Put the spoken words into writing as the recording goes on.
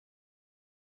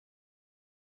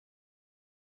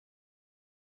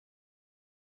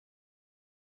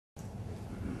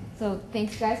So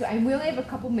thanks, guys. I will have a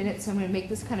couple minutes, so I'm going to make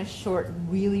this kind of short,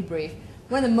 really brief.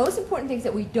 One of the most important things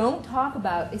that we don't talk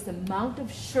about is the amount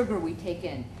of sugar we take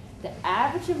in. The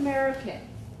average American,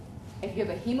 if you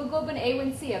have a hemoglobin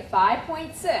A1C of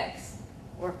 5.6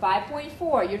 or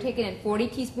 5.4, you're taking in 40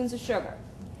 teaspoons of sugar.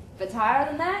 If it's higher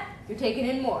than that, you're taking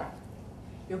in more.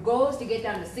 Your goal is to get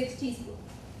down to 6 teaspoons.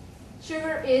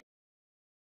 Sugar is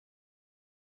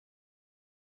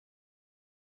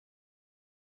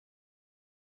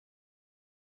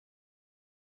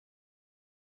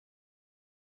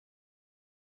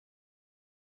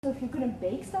So if you're going to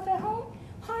bake stuff at home,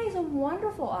 honey is a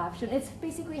wonderful option. It's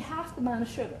basically half the amount of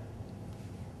sugar.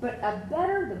 But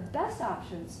the best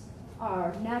options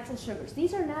are natural sugars.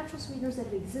 These are natural sweeteners that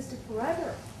have existed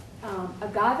forever.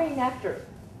 Agave nectar.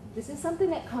 This is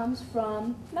something that comes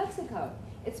from Mexico.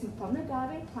 It's from the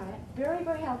agave plant. Very,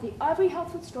 very healthy. Every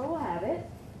health food store will have it.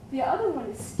 The other one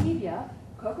is stevia.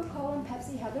 Coca-Cola and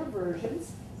Pepsi have their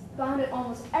versions. Found at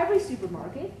almost every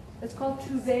supermarket. It's called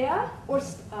Truvea or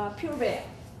Purevea.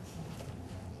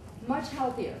 Much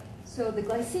healthier. So the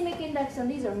glycemic index on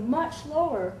these are much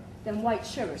lower than white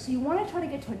sugar. So you want to try to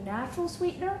get to a natural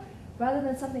sweetener rather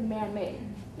than something man-made.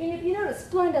 I mean, if you notice,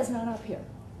 Splenda's not up here.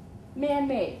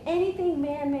 Man-made. Anything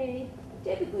man-made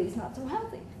typically is not so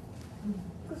healthy.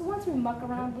 Because once we muck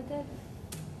around with it,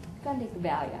 you've got to take the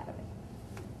value out of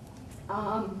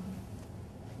it.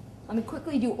 Let me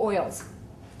quickly do oils.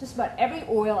 Just about every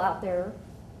oil out there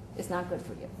is not good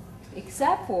for you,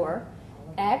 except for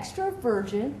extra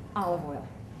virgin olive oil.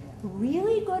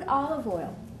 Really good olive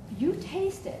oil. If you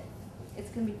taste it, it's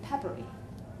going to be peppery.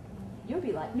 You'll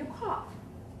be like, you cough.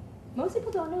 Most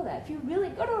people don't know that. If you really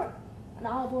go to an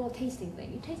olive oil tasting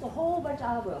thing, you taste a whole bunch of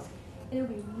olive oils, and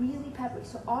it'll be really peppery.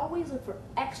 So always look for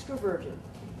extra virgin.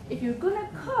 If you're going to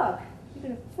cook, you're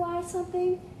going to fry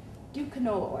something, do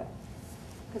canola oil.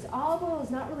 Because olive oil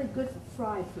is not really good for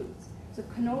fried foods. So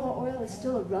canola oil is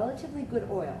still a relatively good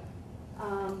oil.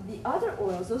 The other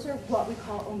oils, those are what we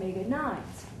call omega-9s.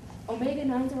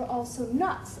 Omega-9s are also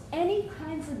nuts, any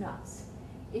kinds of nuts.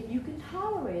 If you can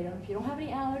tolerate them, if you don't have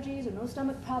any allergies or no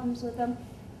stomach problems with them,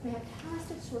 they're a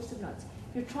fantastic source of nuts.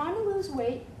 If you're trying to lose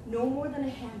weight, no more than a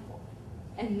handful.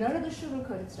 And none of the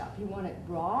sugar-coated stuff. You want it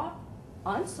raw,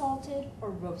 unsalted, or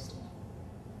roasted.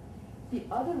 The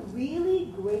other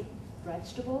really great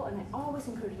vegetable, and I always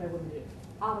encourage my women to do,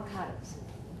 avocados.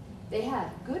 They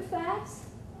have good fats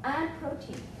and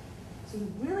protein. So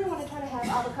you really want to try to have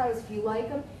avocados if you like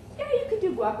them. Yeah, you could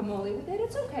do guacamole with it.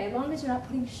 It's okay, as long as you're not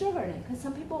putting sugar in it. Because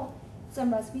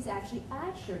some recipes actually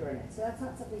add sugar in it. So that's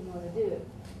not something you want to do.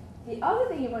 The other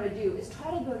thing you want to do is try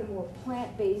to go to more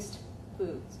plant-based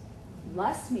foods.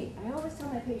 Less meat. I always tell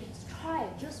my patients, try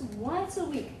it just once a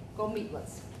week. Go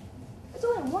meatless. It's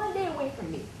only one day away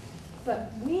from meat.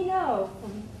 But we know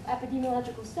from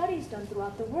epidemiological studies done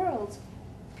throughout the world,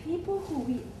 people who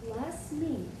eat less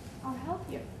meat are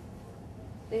healthier.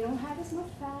 They don't have as much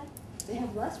fat. They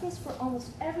have less risk for almost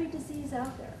every disease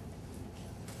out there.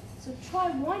 So try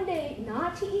one day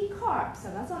not to eat carbs.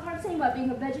 Now that's not hard saying about being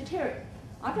a vegetarian.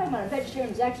 I'm talking about a vegetarian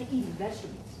who's actually eating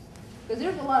vegetables. Because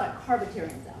there's a lot of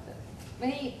carbitarians out there.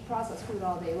 They eat processed food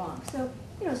all day long. So,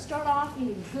 start off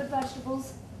eating good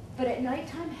vegetables, but at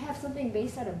nighttime have something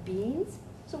based out of beans.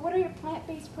 So what are your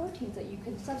plant-based proteins that you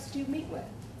can substitute meat with?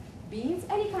 Beans,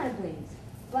 any kind of beans.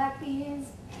 Black beans,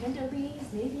 pinto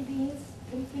beans, navy beans,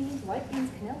 pink beans, white beans,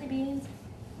 cannelli beans,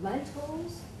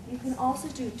 lentils. You can also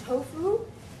do tofu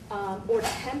or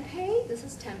tempeh. This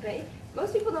is tempeh.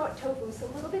 Most people know what tofu is. It's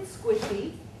a little bit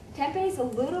squishy. Tempeh is a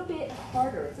little bit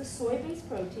harder. It's a soy-based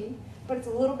protein, but it's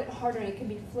a little bit harder and it can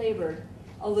be flavored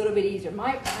a little bit easier.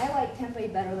 I like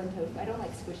tempeh better than tofu. I don't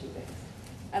like squishy things.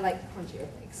 I like crunchier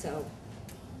things. So,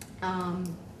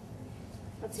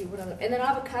 let's see, what other? And then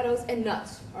avocados and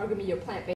nuts are going to be your plant-based.